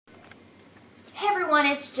everyone,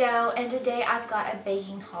 it's Jo, and today I've got a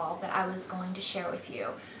baking haul that I was going to share with you.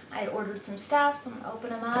 I had ordered some stuff, so I'm going to open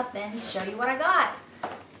them up and show you what I got.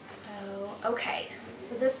 So, okay,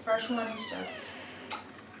 so this first one is just,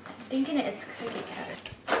 I'm thinking it's cookie cutter.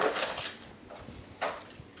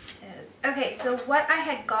 It is. Okay, so what I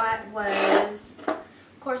had got was,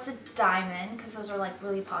 of course, a diamond, because those are like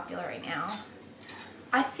really popular right now.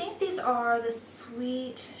 I think these are the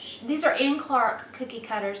these are Ann Clark cookie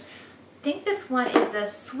cutters. I think this one is the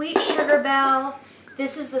Sweet Sugar Belle.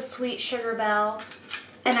 This is the Sweet Sugar Belle.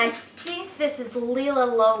 And I think this is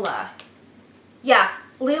LilaLoa. Yeah,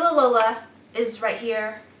 LilaLoa is right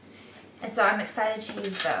here. And so I'm excited to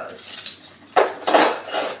use those.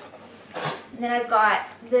 And then I've got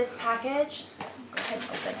this package. I'll go ahead and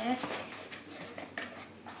open it.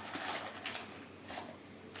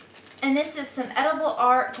 And this is some Edible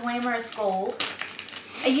Art Glamorous Gold.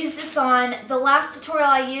 I used this on the last tutorial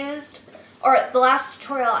I used, or the last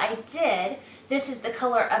tutorial I did. This is the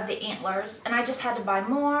color of the antlers, and I just had to buy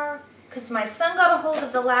more because my son got a hold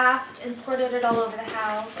of the last and squirted it all over the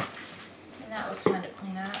house, and that was fun to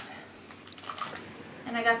clean up.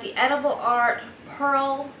 And I got the Edible Art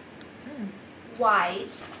Pearl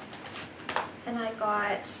White, and I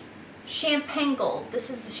got Champagne Gold. This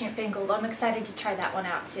is the Champagne Gold. I'm excited to try that one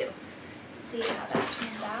out too. See how that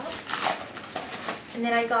turns out. And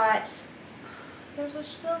then I got, there's a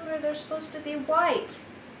silver, they're supposed to be white.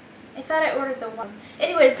 I thought I ordered the one.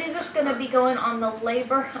 Anyways, these are going to be going on the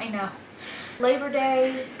Labor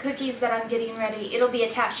Day cookies that I'm getting ready. It'll be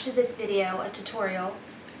attached to this video, a tutorial.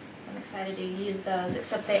 So I'm excited to use those,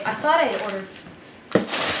 except I thought I ordered.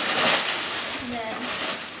 And then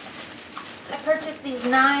I purchased these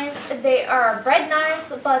knives. They are bread knives,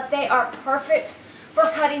 but they are perfect for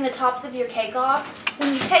cutting the tops of your cake off.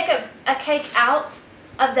 When you take a cake out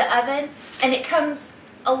of the oven and it comes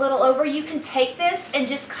a little over, you can take this and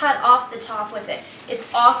just cut off the top with it. It's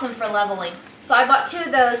awesome for leveling. So I bought 2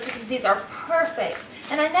 of those because these are perfect.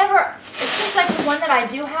 And it seems like the one that I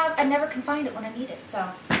do have, I never can find it when I need it. So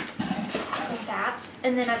that was that.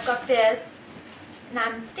 And then I've got this. And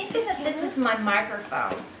I'm thinking that this is my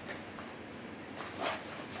microphone.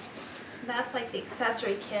 That's like the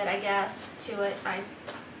accessory kit, I guess, to it. I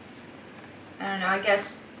don't know, I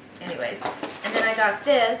guess, anyways. And then I got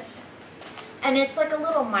this, and it's like a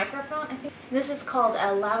little microphone, I think. And this is called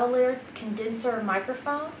a lavalier condenser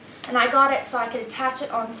microphone. And I got it so I could attach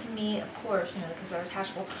it onto me, of course, you know, because they're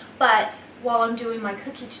attachable. But while I'm doing my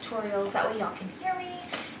cookie tutorials, that way y'all can hear me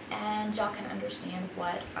and y'all can understand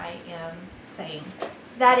what I am saying.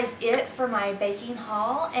 That is it for my baking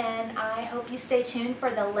haul, and I hope you stay tuned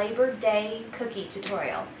for the Labor Day cookie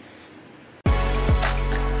tutorial.